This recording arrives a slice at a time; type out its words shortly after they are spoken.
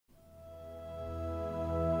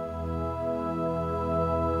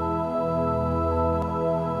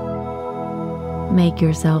Make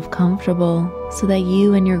yourself comfortable so that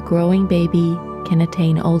you and your growing baby can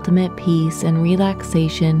attain ultimate peace and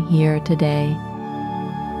relaxation here today.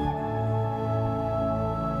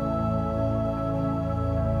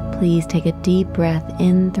 Please take a deep breath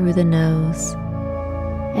in through the nose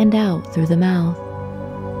and out through the mouth.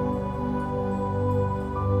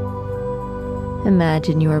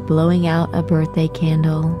 Imagine you are blowing out a birthday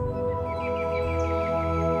candle.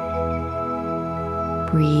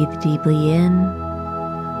 Breathe deeply in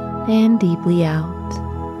and deeply out.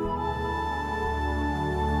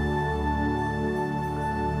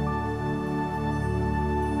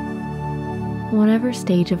 Whatever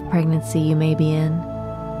stage of pregnancy you may be in,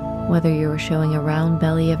 whether you are showing a round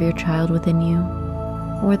belly of your child within you,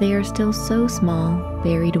 or they are still so small,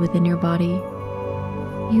 buried within your body,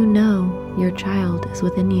 you know your child is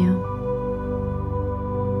within you.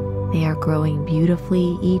 They are growing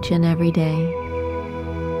beautifully each and every day.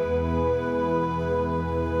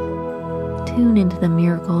 Tune into the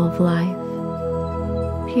miracle of life,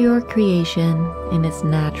 pure creation in its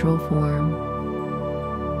natural form.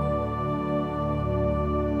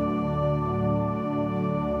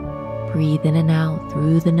 Breathe in and out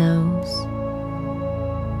through the nose.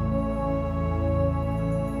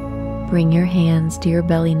 Bring your hands to your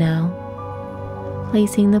belly now,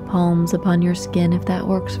 placing the palms upon your skin if that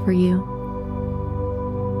works for you.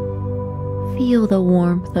 Feel the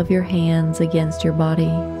warmth of your hands against your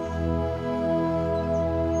body,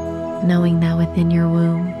 knowing that within your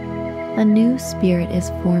womb, a new spirit is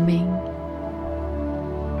forming.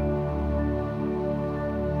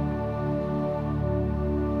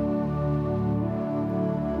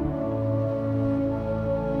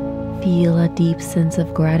 Feel a deep sense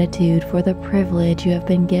of gratitude for the privilege you have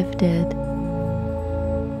been gifted,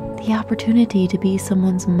 the opportunity to be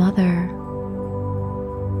someone's mother,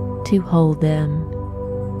 to hold them,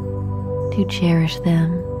 to cherish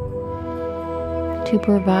them, to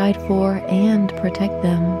provide for and protect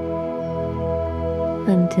them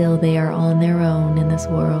until they are on their own in this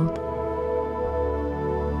world.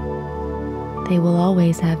 They will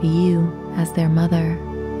always have you as their mother.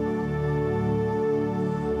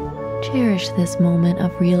 Cherish this moment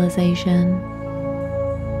of realization.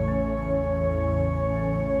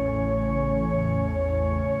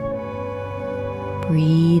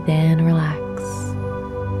 Breathe and relax.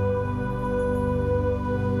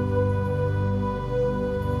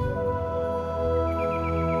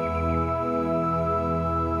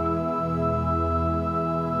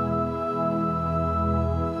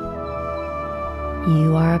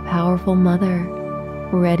 You are a powerful mother,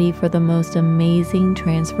 ready for the most amazing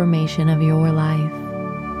transformation of your life.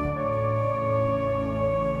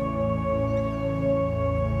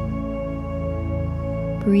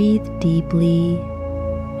 Breathe deeply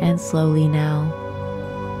and slowly now,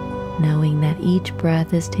 knowing that each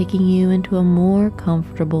breath is taking you into a more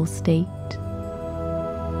comfortable state.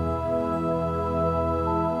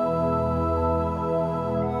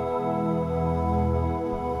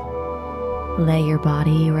 Let your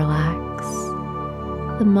body relax.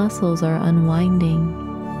 The muscles are unwinding.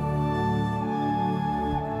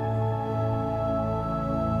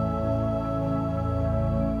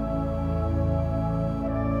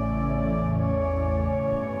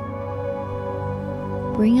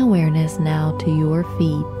 Bring awareness now to your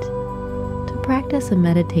feet to practice a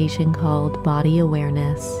meditation called body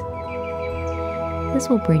awareness. This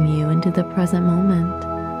will bring you into the present moment,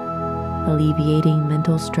 alleviating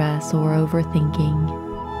mental stress or overthinking.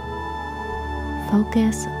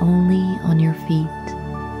 Focus only on your feet.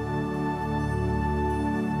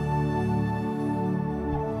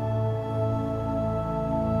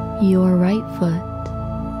 Your right foot,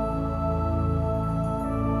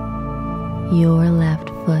 your left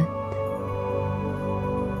foot,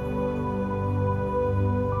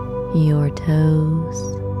 your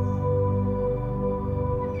toes,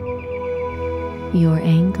 your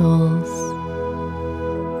ankles,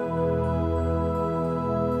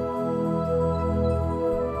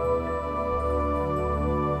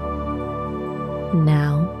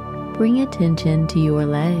 now bring attention to your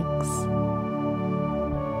legs.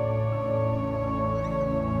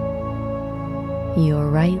 Your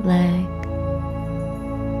right leg,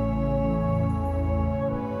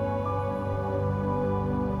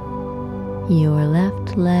 your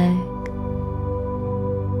left leg,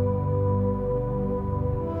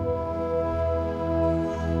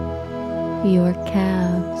 your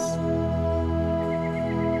calves,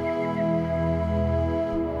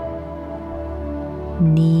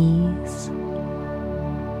 knees,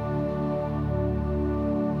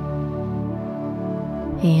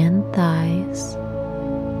 and thighs.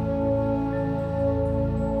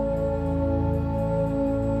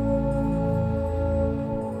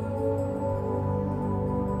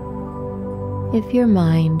 If your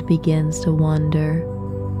mind begins to wander,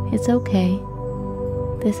 it's okay.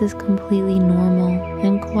 This is completely normal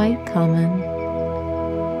and quite common.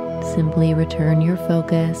 Simply return your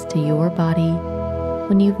focus to your body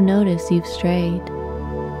when you've noticed you've strayed.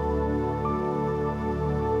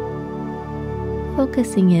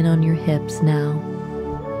 Focusing in on your hips now,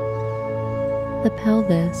 the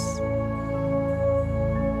pelvis,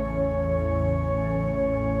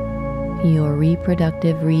 your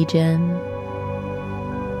reproductive region,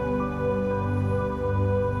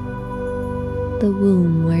 the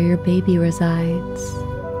womb where your baby resides.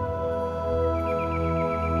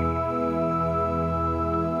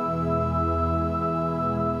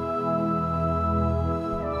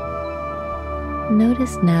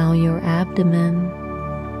 Notice now your abdomen,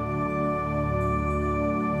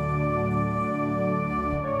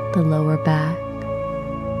 the lower back,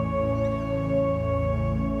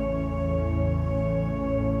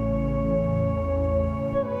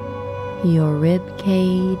 your rib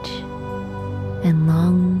cage and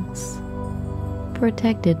lungs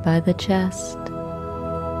protected by the chest.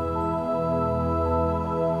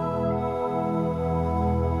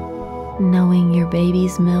 Knowing your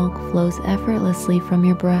baby's milk flows effortlessly from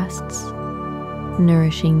your breasts,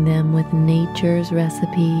 nourishing them with nature's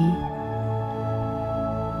recipe.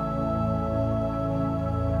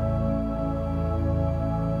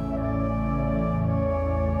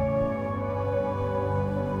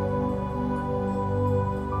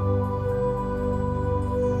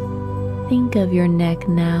 Think of your neck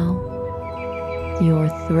now, your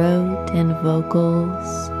throat and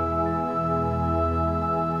vocals.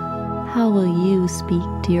 How will you speak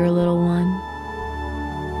to your little one?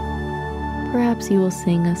 Perhaps you will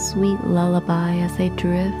sing a sweet lullaby as they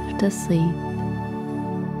drift asleep.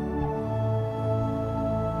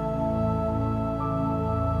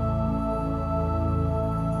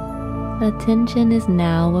 Attention is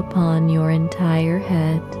now upon your entire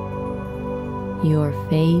head, your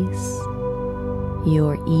face,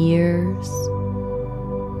 your ears,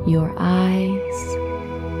 your eyes,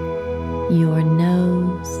 your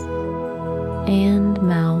nose, and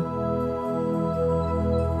mouth.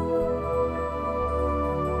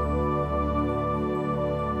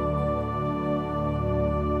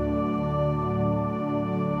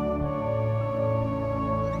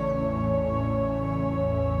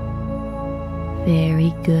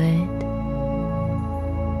 Very good.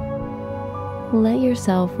 Let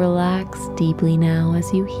yourself relax deeply now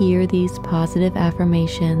as you hear these positive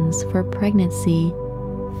affirmations for pregnancy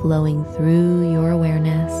flowing through your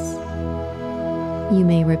awareness. You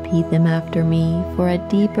may repeat them after me for a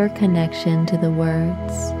deeper connection to the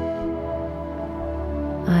words.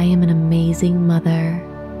 I am an amazing mother.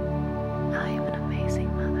 I am an amazing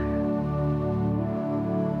mother.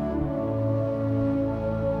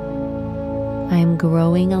 I am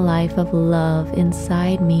growing a life of love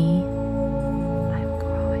inside me. I am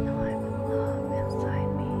growing a life of love inside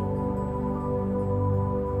me.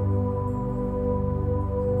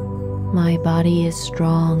 My body is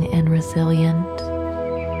strong and resilient.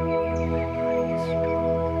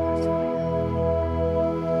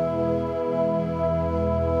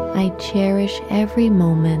 I cherish every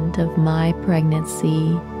moment of my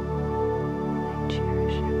pregnancy. I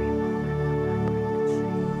cherish every moment of my pregnancy.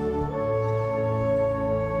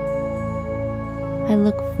 I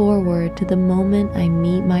look forward to the moment I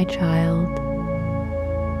meet my child. I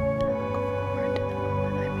look forward to the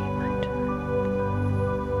moment I meet my child.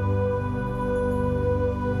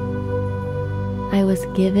 I was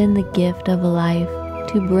given the gift of life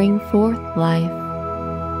to bring forth life.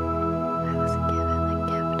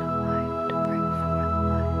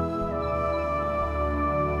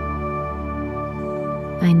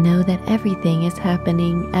 I know that everything is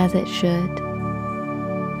happening as it should. I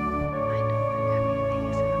know that everything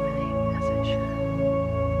is happening as it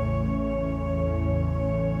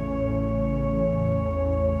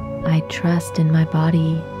should. I trust in my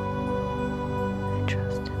body. I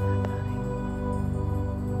trust in my body.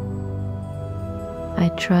 I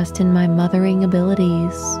trust in my mothering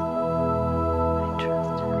abilities.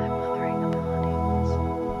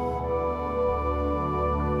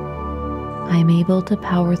 I am able to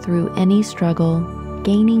power through any struggle,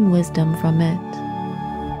 gaining wisdom from it. I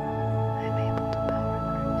am able to power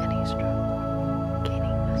through any struggle,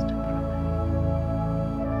 gaining wisdom from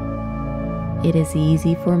it. It is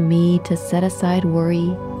easy for me to set aside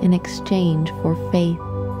worry in exchange for faith.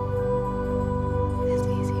 It is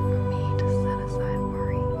easy for me to set aside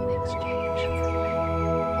worry in exchange for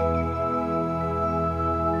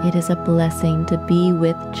faith. It is a blessing to be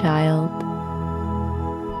with child.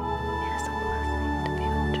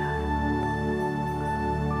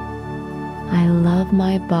 I love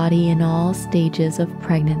my body in all stages of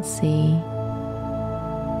pregnancy.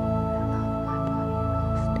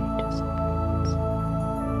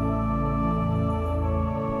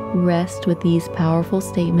 Rest with these powerful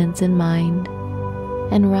statements in mind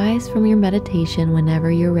and rise from your meditation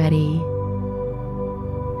whenever you're ready.